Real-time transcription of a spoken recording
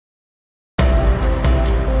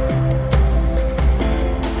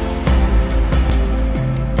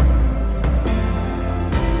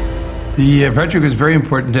The project was very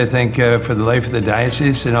important, I think, for the life of the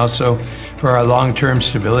diocese and also for our long-term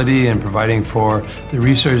stability and providing for the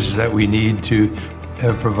resources that we need to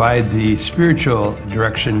provide the spiritual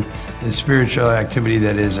direction, the spiritual activity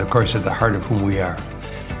that is, of course, at the heart of whom we are.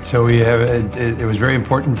 So it was very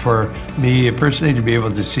important for me personally to be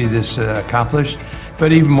able to see this accomplished,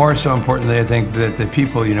 but even more so importantly, I think that the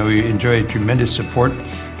people, we enjoyed tremendous support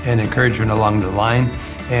and encouragement along the line,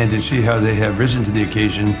 and to see how they have risen to the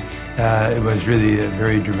occasion, it was really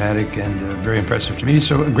very dramatic and very impressive to me.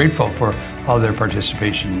 So grateful for all their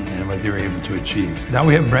participation and what they were able to achieve. Now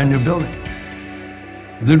we have a brand new building.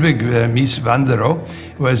 Ludwig Mies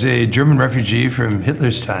was a German refugee from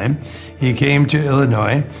Hitler's time. He came to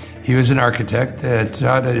Illinois. He was an architect,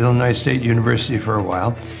 taught at Illinois State University for a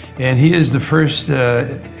while, and he is the first,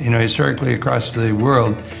 historically across the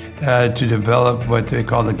world, to develop what they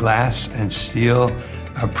call the glass and steel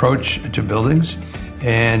approach to buildings.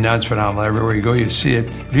 And now it's phenomenal. Everywhere you go, you see it.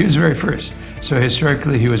 But he was the very first. So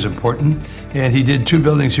historically, he was important. And he did 2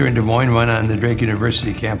 buildings here in Des Moines, one on the Drake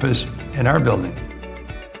University campus and our building.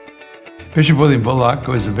 Bishop William Bullock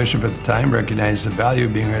was the bishop at the time, recognized the value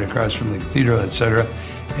of being right across from the cathedral, etc.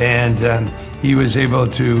 And he was able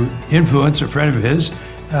to influence a friend of his,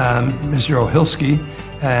 Mr. Ohilsky,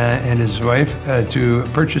 and his wife, to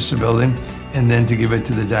purchase the building and then to give it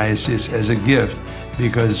to the diocese as a gift,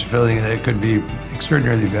 because feeling that it could be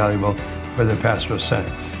extraordinarily valuable for the Pastoral Center.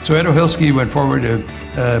 So Ed Ohilsky went forward,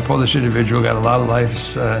 a Polish individual, got a lot of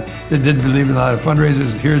life, didn't believe in a lot of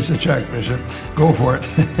fundraisers. Here's the check, Bishop, go for it.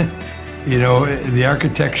 The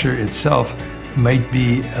architecture itself might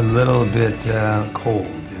be a little bit cold,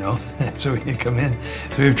 so when you come in.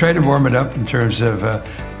 So we've tried to warm it up in terms of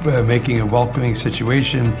making a welcoming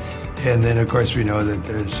situation. And then, of course, we know that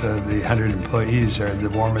there's the 100 employees are the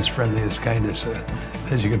warmest, friendliest, kindest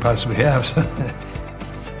that you could possibly have. So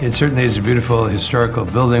it certainly is a beautiful historical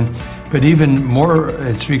building, but even more,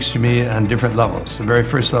 it speaks to me on different levels. The very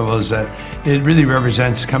first level is that it really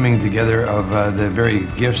represents coming together of the very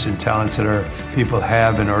gifts and talents that our people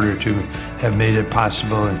have in order to have made it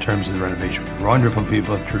possible in terms of the renovation. Wonderful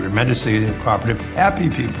people, tremendously cooperative, happy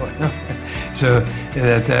people. So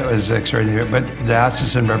that was extraordinary, but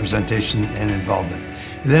diocesan representation and involvement.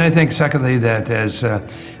 And then I think, secondly, that as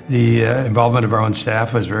the involvement of our own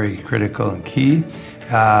staff was very critical and key,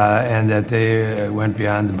 and that they went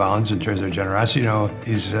beyond the bounds in terms of generosity.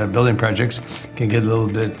 These building projects can get a little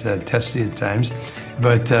bit testy at times,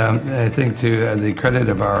 but I think to the credit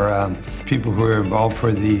of our people who were involved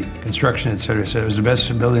for the construction, etc., so it was the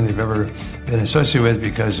best building they've ever been associated with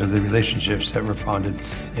because of the relationships that were founded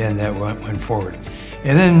and that went forward.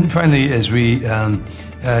 And then finally, as we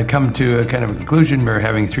come to a kind of a conclusion, we're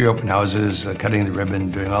having 3 open houses, cutting the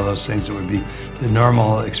ribbon, doing all those things that would be the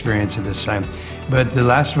normal experience at this time. But the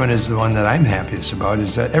last one is the one that I'm happiest about,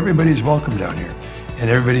 is that everybody's welcome down here. And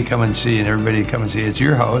everybody come and see, It's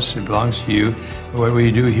your house, it belongs to you. What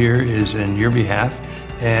we do here is in your behalf,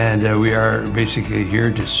 and we are basically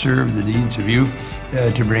here to serve the needs of you,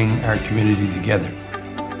 to bring our community together.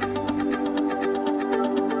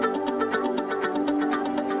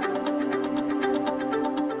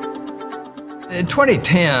 In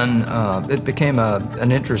 2010, it became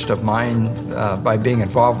an interest of mine by being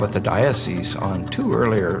involved with the diocese on 2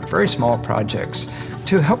 earlier, very small projects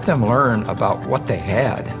to help them learn about what they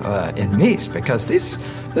had in Mies, because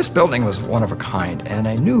this building was one of a kind, and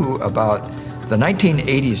I knew about the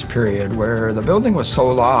 1980s period where the building was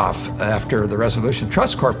sold off after the Resolution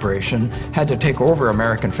Trust Corporation had to take over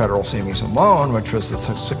American Federal Savings and Loan, which was the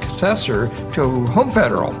successor to Home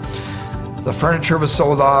Federal. The furniture was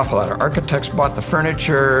sold off, a lot of architects bought the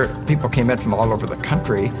furniture, people came in from all over the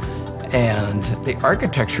country, and the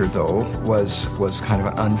architecture, though, was kind of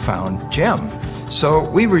an unfound gem. So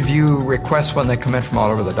we review requests when they come in from all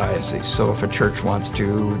over the diocese. So if a church wants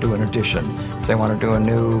to do an addition, if they want to do a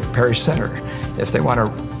new parish center, if they want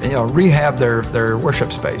to rehab their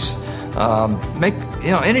worship space, make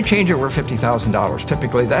any change over $50,000,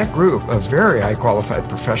 typically that group of very high qualified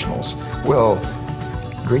professionals will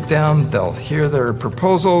greet them, they'll hear their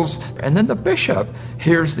proposals, and then the bishop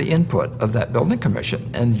hears the input of that building commission,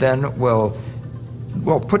 and then will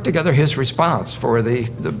put together his response for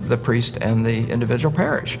the priest and the individual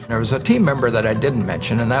parish. There was a team member that I didn't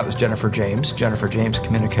mention, and that was Jennifer James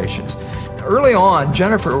Communications. Early on,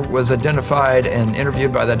 Jennifer was identified and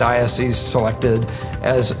interviewed by the diocese, selected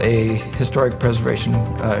as a historic preservation,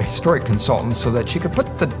 historic consultant, so that she could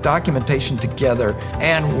put the documentation together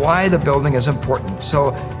and why the building is important.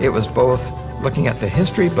 So it was both looking at the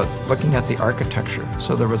history, but looking at the architecture.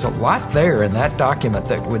 So there was a lot there in that document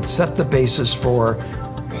that would set the basis for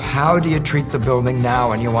How do you treat the building now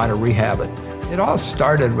when you want to rehab it? It all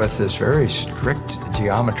started with this very strict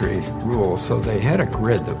geometry rule. So they had a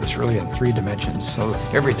grid that was really in 3 dimensions. So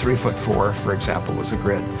every 3'4", for example, was a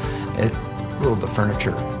grid. It ruled the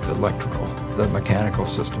furniture, the electrical, the mechanical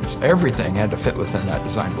systems. Everything had to fit within that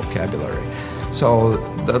design vocabulary. So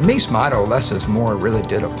the Mies motto, less is more, really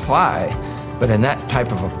did apply. But in that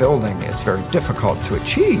type of a building, it's very difficult to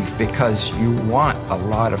achieve because you want a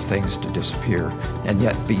lot of things to disappear and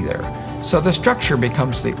yet be there. So the structure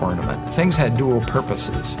becomes the ornament. Things had dual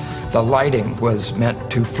purposes. The lighting was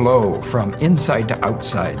meant to flow from inside to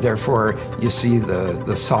outside. Therefore, you see the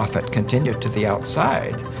soffit continue to the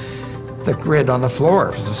outside. The grid on the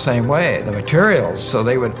floor was the same way. The materials, so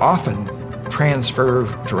they would often transfer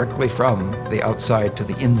directly from the outside to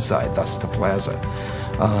the inside, thus the plaza.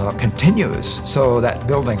 Continues, so that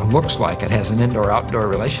building looks like it has an indoor-outdoor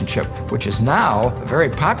relationship, which is now very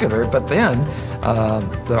popular, but then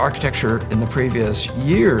the architecture in the previous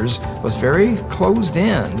years was very closed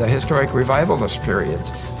in. The historic revivalist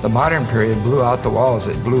periods, the modern period blew out the walls,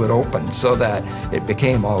 it blew it open, so that it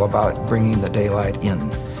became all about bringing the daylight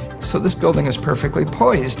in. So this building is perfectly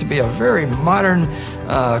poised to be a very modern,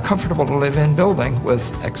 comfortable to live in building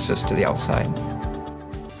with access to the outside.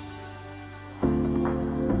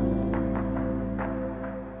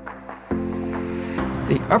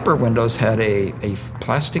 The upper windows had a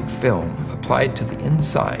plastic film applied to the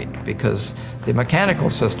inside because the mechanical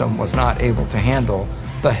system was not able to handle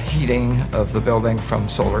the heating of the building from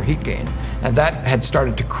solar heat gain. And that had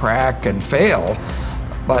started to crack and fail.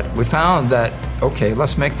 But we found that, okay,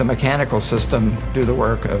 let's make the mechanical system do the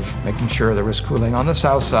work of making sure there was cooling on the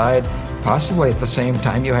south side. Possibly at the same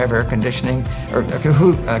time you have air conditioning or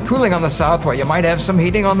cooling on the south while you might have some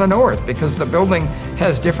heating on the north, because the building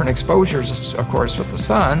has different exposures, of course, with the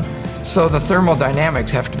sun. So the thermal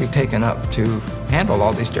dynamics have to be taken up to handle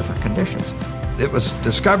all these different conditions. It was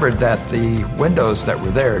discovered that the windows that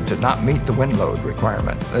were there did not meet the wind load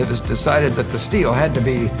requirement. It was decided that the steel had to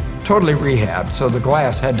be totally rehabbed, so the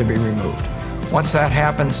glass had to be removed. Once that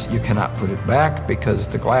happens, you cannot put it back because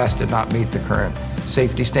the glass did not meet the current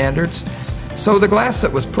safety standards. So the glass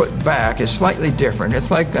that was put back is slightly different.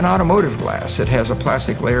 It's like an automotive glass. It has a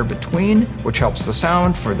plastic layer between, which helps the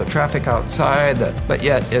sound for the traffic outside, but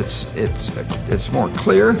yet it's more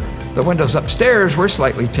clear. The windows upstairs were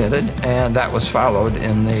slightly tinted, and that was followed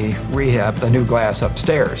in the rehab, the new glass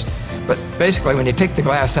upstairs. But basically, when you take the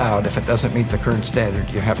glass out, if it doesn't meet the current standard,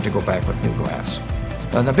 you have to go back with new glass.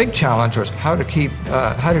 And the big challenge was how to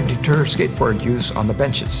deter skateboard use on the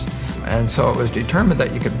benches. And so it was determined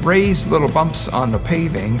that you could raise little bumps on the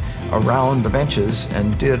paving around the benches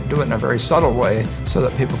and do it in a very subtle way so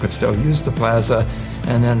that people could still use the plaza.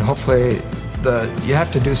 And then hopefully you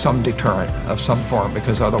have to do some deterrent of some form,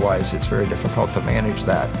 because otherwise it's very difficult to manage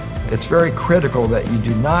that. It's very critical that you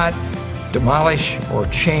do not demolish or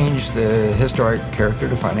change the historic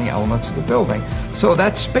character-defining elements of the building. So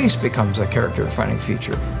that space becomes a character-defining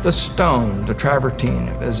feature. The stone, the travertine,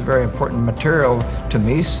 is a very important material to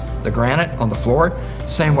Mies. The granite on the floor,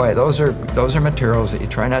 same way. Those are materials that you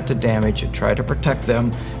try not to damage, you try to protect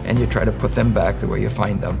them, and you try to put them back the way you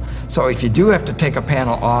find them. So if you do have to take a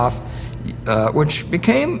panel off, which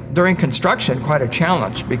became, during construction, quite a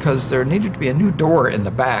challenge because there needed to be a new door in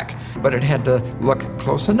the back, but it had to look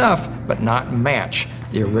close enough but not match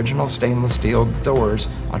the original stainless steel doors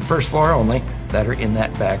on first floor only that are in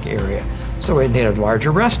that back area. So it needed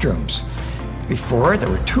larger restrooms. Before, there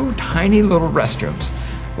were 2 tiny little restrooms.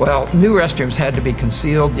 Well, new restrooms had to be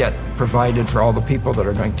concealed yet provided for all the people that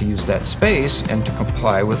are going to use that space and to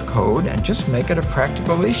comply with code and just make it a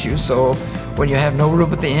practical issue. So when you have no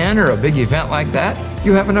room at the inn or a big event like that,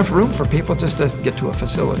 you have enough room for people just to get to a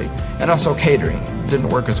facility. And also catering didn't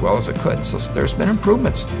work as well as it could. So there's been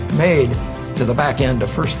improvements made to the back end of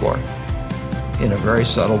first floor in a very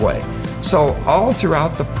subtle way. So all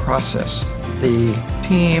throughout the process, the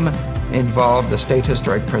team involved the State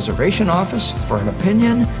Historic Preservation Office for an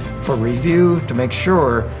opinion, for review, to make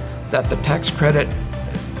sure that the tax credit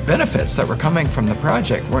benefits that were coming from the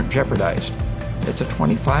project weren't jeopardized. It's a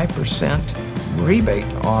 25% rebate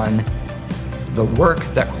on the work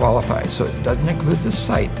that qualifies. So it doesn't include the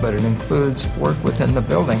site, but it includes work within the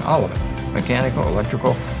building, all of it, mechanical,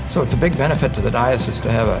 electrical. So it's a big benefit to the diocese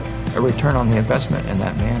to have a return on the investment in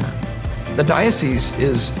that manner. The diocese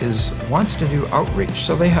wants to do outreach,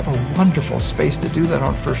 so they have a wonderful space to do that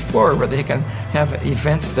on first floor where they can have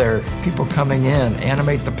events there, people coming in,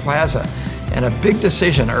 animate the plaza. And a big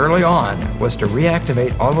decision early on was to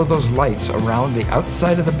reactivate all of those lights around the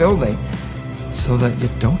outside of the building so that you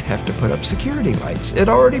don't have to put up security lights. It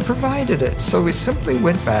already provided it. So we simply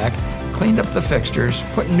went back, cleaned up the fixtures,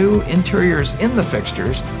 put new interiors in the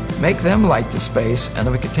fixtures, make them light the space, and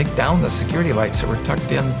then we could take down the security lights that were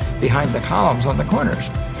tucked in behind the columns on the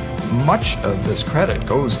corners. Much of this credit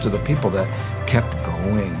goes to the people that kept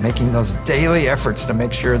going, making those daily efforts to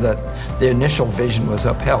make sure that the initial vision was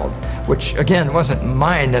upheld, which again wasn't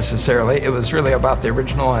mine necessarily, it was really about the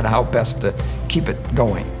original and how best to keep it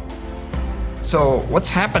going. So what's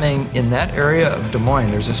happening in that area of Des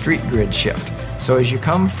Moines, there's a street grid shift. So as you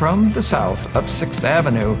come from the south up 6th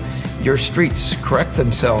Avenue, your streets correct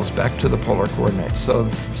themselves back to the polar coordinates. So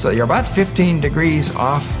you're about 15 degrees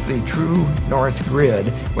off the true north grid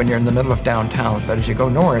when you're in the middle of downtown. But as you go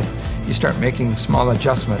north, you start making small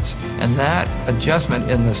adjustments. And that adjustment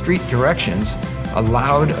in the street directions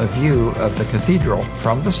allowed a view of the cathedral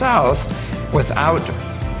from the south without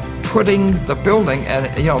putting the building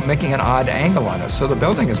at, making an odd angle on it. So the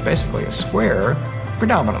building is basically a square,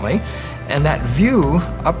 predominantly, and that view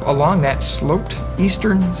up along that sloped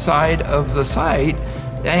eastern side of the site,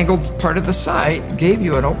 the angled part of the site, gave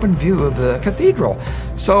you an open view of the cathedral.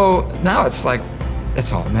 So now it's like,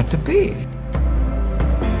 it's all meant to be.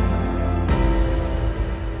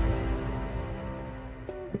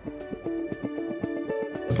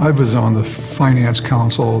 I was on the finance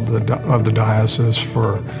council of the diocese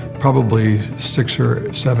for probably 6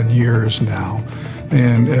 or 7 years now.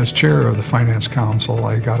 And as chair of the finance council,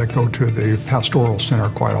 I got to go to the pastoral center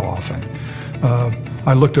quite often.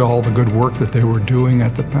 I looked at all the good work that they were doing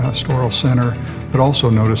at the pastoral center, but also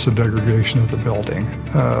noticed the degradation of the building.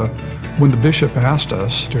 When the bishop asked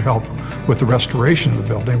us to help with the restoration of the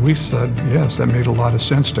building, we said, yes, that made a lot of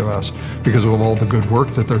sense to us because of all the good work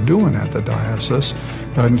that they're doing at the diocese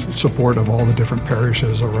in support of all the different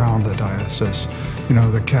parishes around the diocese.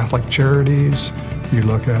 The Catholic Charities, you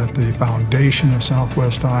look at the Foundation of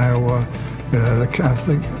Southwest Iowa, the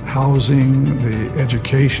Catholic housing, the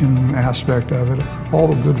education aspect of it, all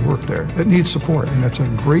the good work there. It needs support, and it's a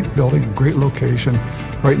great building, a great location,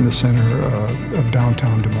 right in the center of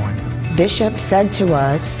downtown Des Moines. Bishop said to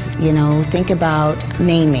us, think about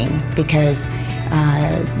naming, because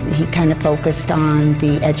he kind of focused on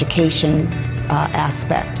the education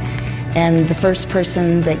aspect. And the first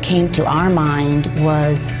person that came to our mind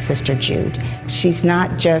was Sister Jude. She's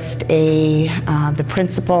not just the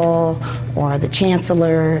principal or the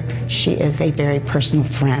chancellor, she is a very personal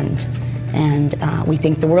friend. And we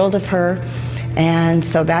think the world of her. And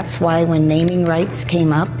so that's why when naming rights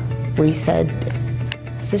came up, we said,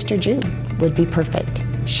 Sister Jude would be perfect.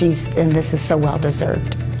 And this is so well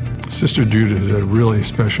deserved. Sister Jude is a really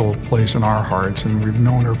special place in our hearts, and we've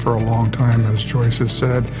known her for a long time, as Joyce has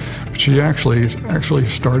said. But she actually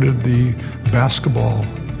started the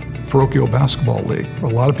parochial basketball league. A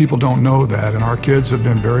lot of people don't know that, and our kids have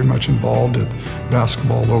been very much involved with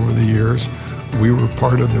basketball over the years. We were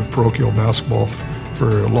part of the parochial basketball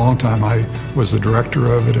for a long time. I was the director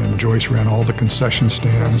of it, and Joyce ran all the concession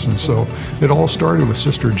stands, and so it all started with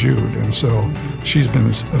Sister Jude, and so she's been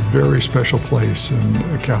a very special place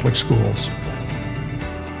in Catholic schools.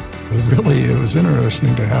 It was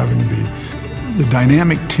interesting to having the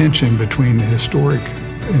dynamic tension between the historic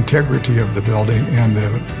integrity of the building and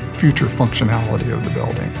the future functionality of the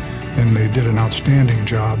building. And they did an outstanding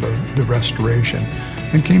job of the restoration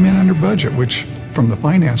and came in under budget, which from the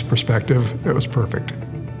finance perspective, it was perfect.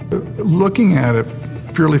 Looking at it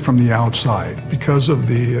purely from the outside, because of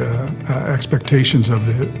the expectations of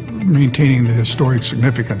maintaining the historic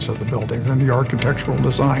significance of the buildings and the architectural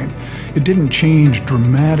design, it didn't change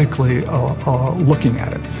dramatically looking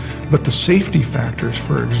at it. But the safety factors,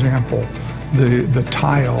 for example, the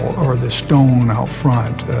tile or the stone out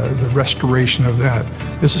front, the restoration of that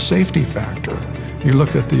is a safety factor. You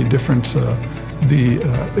look at the different, the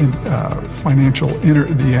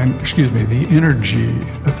energy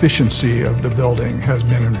efficiency of the building has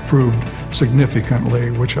been improved significantly,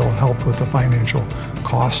 which will help with the financial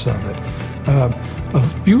costs of it. A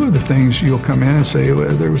few of the things you'll come in and say, well,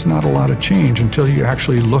 there was not a lot of change until you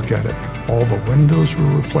actually look at it. All the windows were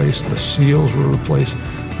replaced, the seals were replaced,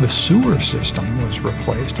 the sewer system was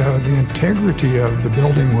replaced. The integrity of the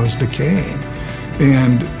building was decaying.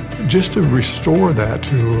 And just to restore that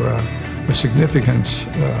to a significance,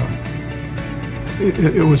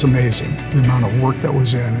 it was amazing, the amount of work that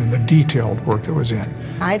was in and the detailed work that was in.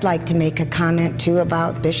 I'd like to make a comment too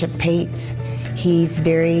about Bishop Pates. He's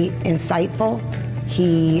very insightful,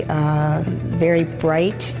 very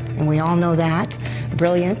bright, and we all know that,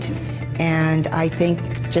 brilliant. And I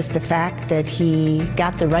think just the fact that he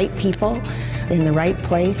got the right people in the right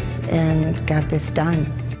place and got this done.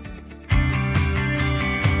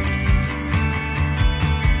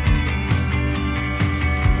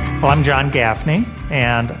 Well, I'm John Gaffney,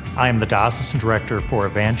 and I am the Diocesan Director for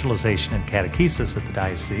Evangelization and Catechesis at the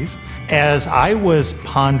Diocese. As I was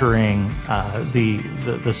pondering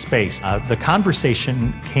the space, the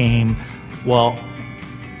conversation came, well,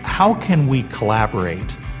 how can we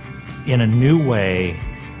collaborate in a new way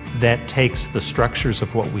that takes the structures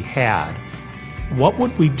of what we had? What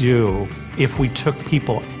would we do if we took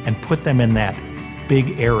people and put them in that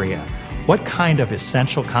big area? What kind of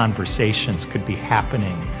essential conversations could be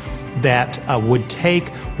happening that would take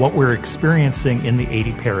what we're experiencing in the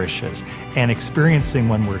 80 parishes and experiencing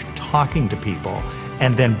when we're talking to people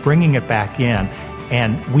and then bringing it back in?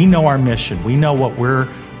 And we know our mission. We know what we're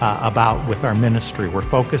about with our ministry. We're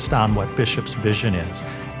focused on what Bishop's vision is.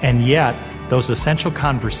 And yet, those essential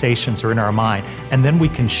conversations are in our mind, and then we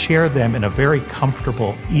can share them in a very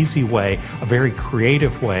comfortable, easy way, a very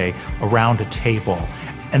creative way around a table,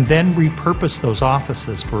 and then repurpose those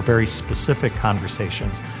offices for very specific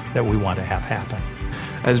conversations that we want to have happen.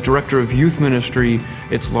 As Director of Youth Ministry,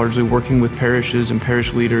 it's largely working with parishes and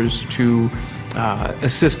parish leaders to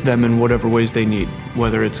assist them in whatever ways they need,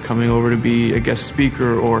 whether it's coming over to be a guest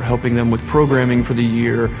speaker or helping them with programming for the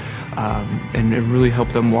year, and really help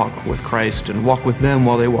them walk with Christ and walk with them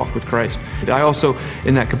while they walk with Christ. I also,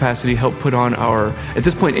 in that capacity, help put on our, at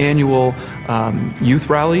this point, annual youth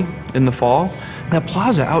rally in the fall. That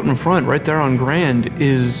plaza out in front, right there on Grand,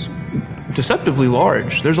 is deceptively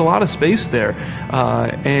large. There's a lot of space there,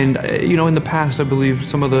 and you know, in the past, I believe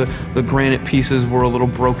some of the granite pieces were a little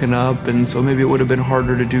broken up, and so maybe it would have been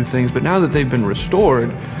harder to do things. But now that they've been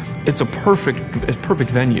restored, it's a perfect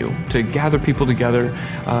venue to gather people together,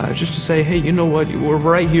 just to say, hey, you know what, we're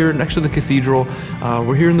right here next to the cathedral,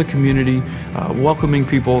 we're here in the community, welcoming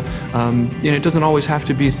people. It doesn't always have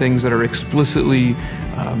to be things that are explicitly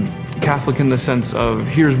Catholic in the sense of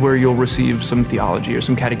here's where you'll receive some theology or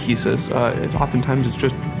some catechesis. Oftentimes it's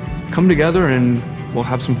just come together and we'll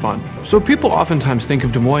have some fun. So people oftentimes think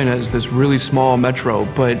of Des Moines as this really small metro,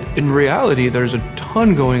 but in reality there's a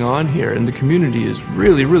ton going on here, and the community is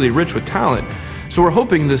really, really rich with talent. So we're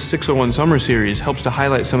hoping this 601 Summer Series helps to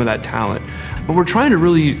highlight some of that talent. But we're trying to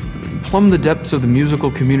really plumb the depths of the musical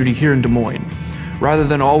community here in Des Moines. Rather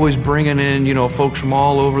than always bringing in, folks from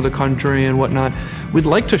all over the country and whatnot, we'd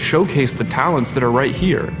like to showcase the talents that are right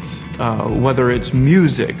here. Whether it's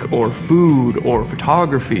music or food or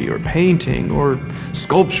photography or painting or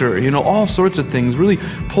sculpture, all sorts of things. Really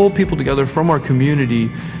pull people together from our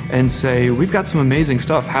community and say, we've got some amazing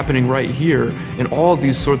stuff happening right here in all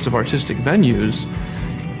these sorts of artistic venues.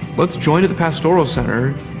 Let's join at the Pastoral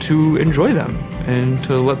Center to enjoy them and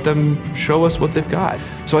to let them show us what they've got.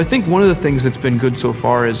 So I think one of the things that's been good so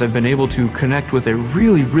far is I've been able to connect with a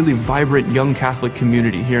really, really vibrant young Catholic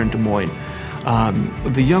community here in Des Moines.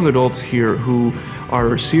 The young adults here who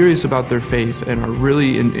are serious about their faith and are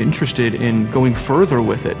really interested in going further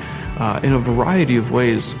with it in a variety of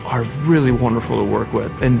ways are really wonderful to work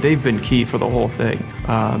with, and they've been key for the whole thing.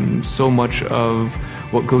 So much of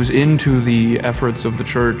what goes into the efforts of the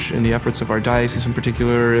church and the efforts of our diocese in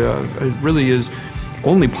particular really is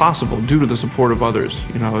only possible due to the support of others.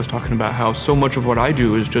 I was talking about how so much of what I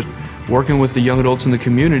do is just working with the young adults in the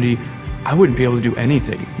community. I wouldn't be able to do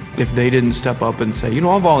anything if they didn't step up and say,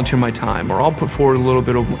 I'll volunteer my time, or I'll put forward a little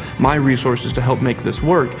bit of my resources to help make this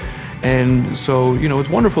work. And so, it's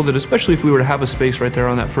wonderful that, especially if we were to have a space right there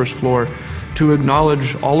on that first floor, to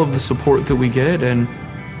acknowledge all of the support that we get, and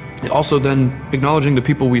also then acknowledging the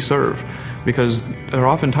people we serve, because they're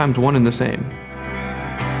oftentimes one and the same.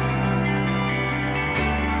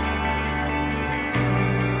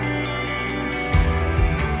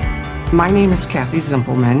 My name is Kathy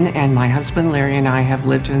Zimpelman, and my husband Larry and I have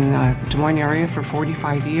lived in the Des Moines area for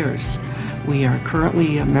 45 years. We are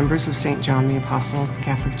currently members of St. John the Apostle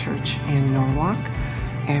Catholic Church in Norwalk,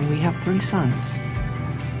 and we have 3 sons.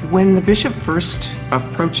 When the bishop first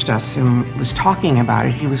approached us and was talking about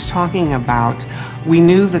it, he was talking about, we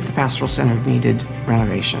knew that the Pastoral Center needed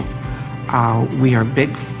renovation. We are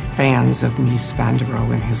big fans of Mies van der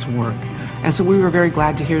Rohe and his work, and so we were very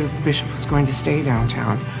glad to hear that the bishop was going to stay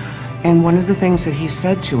downtown. And one of the things that he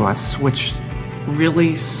said to us, which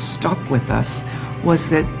really stuck with us, was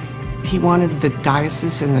that he wanted the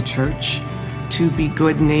diocese and the church to be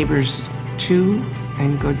good neighbors to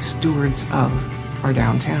and good stewards of our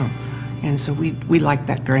downtown. And so we liked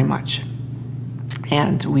that very much.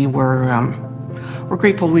 And we're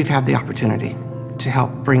grateful we've had the opportunity to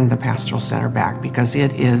help bring the Pastoral Center back, because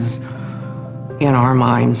it is, in our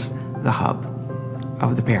minds, the hub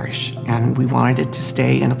of the parish, and we wanted it to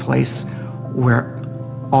stay in a place where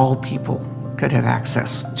all people could have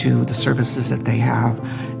access to the services that they have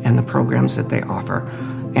and the programs that they offer.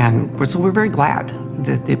 And so we're very glad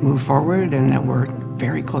that it moved forward and that we're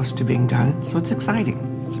very close to being done, so it's exciting.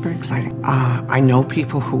 It's very exciting. I know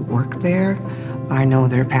people who work there. I know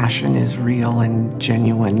their passion is real and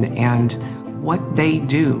genuine, and what they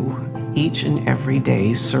do each and every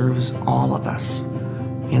day serves all of us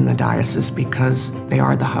in the diocese because they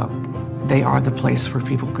are the hub. They are the place where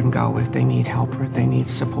people can go if they need help or if they need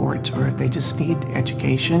support or if they just need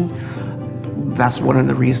education. That's one of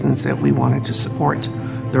the reasons that we wanted to support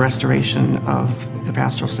the restoration of the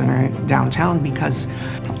Pastoral Center downtown, because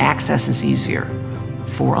access is easier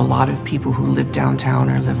for a lot of people who live downtown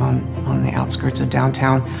or live on the outskirts of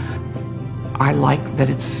downtown. I like that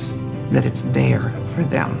it's there for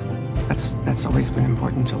them. That's always been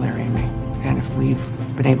important to Larry and me. And if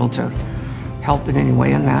we've been able to help in any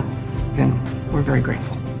way in that, then we're very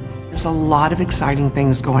grateful. There's a lot of exciting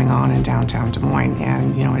things going on in downtown Des Moines,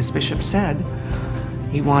 and as Bishop said,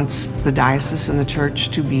 he wants the diocese and the church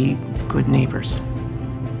to be good neighbors.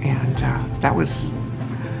 And that was,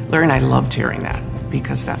 Larry and I loved hearing that,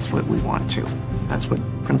 because that's what we want to. That's what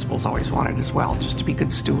principals always wanted as well, just to be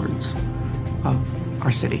good stewards of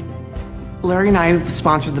our city. Larry and I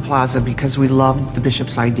sponsored the plaza because we loved the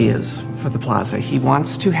bishop's ideas for the plaza. He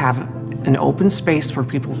wants to have an open space where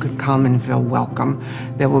people could come and feel welcome.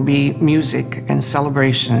 There will be music and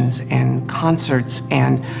celebrations and concerts,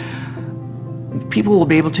 and people will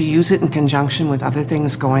be able to use it in conjunction with other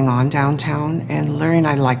things going on downtown, and Larry and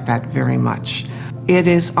I like that very much. It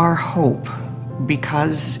is our hope,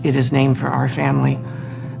 because it is named for our family,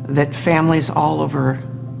 that families all over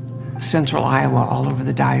central Iowa, all over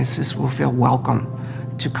the diocese, will feel welcome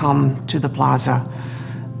to come to the plaza.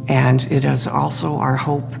 And it is also our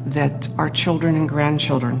hope that our children and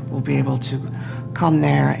grandchildren will be able to come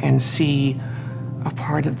there and see a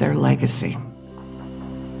part of their legacy.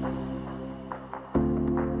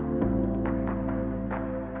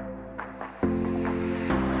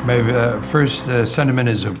 My first sentiment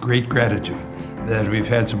is of great gratitude that we've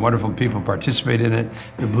had some wonderful people participate in it.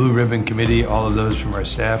 The Blue Ribbon Committee, all of those from our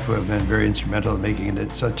staff who have been very instrumental in making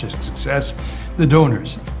it such a success. The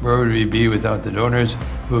donors, where would we be without the donors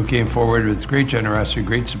who came forward with great generosity,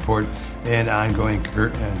 great support, and ongoing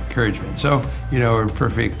encouragement. So, we're a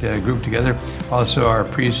perfect group together. Also, our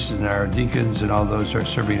priests and our deacons and all those who are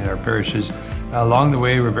serving in our parishes. Along the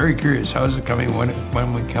way, we're very curious. How is it coming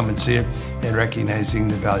when we come and see it, and recognizing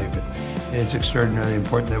the value of it. It's extraordinarily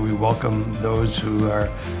important that we welcome those who are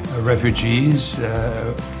refugees,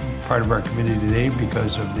 part of our community today,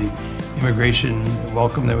 because of the immigration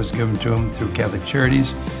welcome that was given to them through Catholic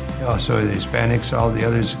Charities. Also the Hispanics, all the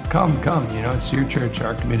others, come, it's your church,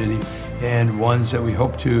 our community, and ones that we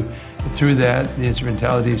hope to, through that, the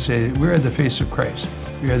instrumentality, say, we are the face of Christ.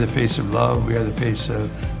 We are the face of love. We are the face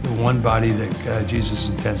of the one body that Jesus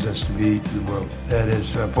intends us to be to the world. That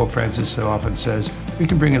is, Pope Francis so often says, we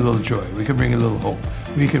can bring a little joy. We can bring a little hope.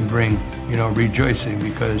 We can bring, rejoicing,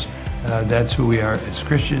 because that's who we are as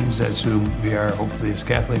Christians. That's who we are, hopefully, as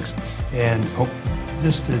Catholics. And hope,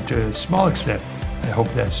 just to a small extent, I hope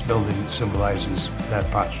this building symbolizes that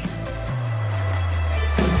posture.